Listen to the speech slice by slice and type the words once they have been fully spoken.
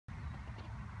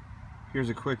Here's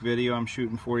a quick video I'm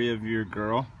shooting for you of your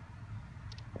girl.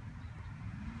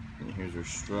 And here's her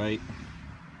stripe.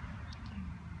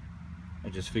 I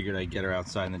just figured I'd get her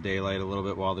outside in the daylight a little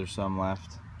bit while there's some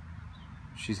left.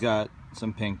 She's got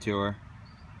some pink to her,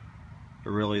 but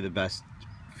really the best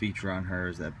feature on her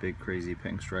is that big crazy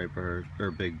pink stripe of hers,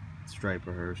 or big stripe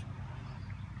of hers.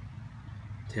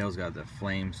 Tail's got the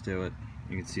flames to it.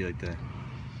 You can see like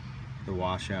the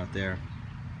washout there.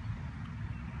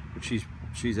 But she's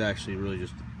actually really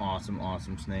just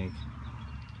awesome snake.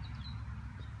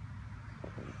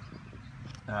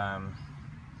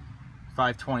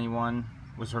 521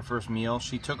 was her first meal.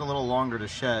 She took a little longer to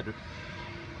shed,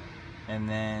 and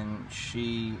then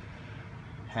she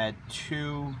had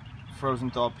 2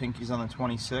 frozen thaw pinkies on the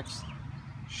 26th,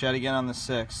 shed again on the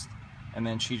 6th, and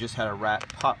then she just had a rat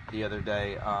pup the other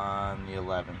day on the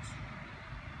 11th.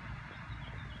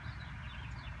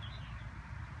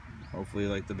 Hopefully you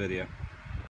liked the video.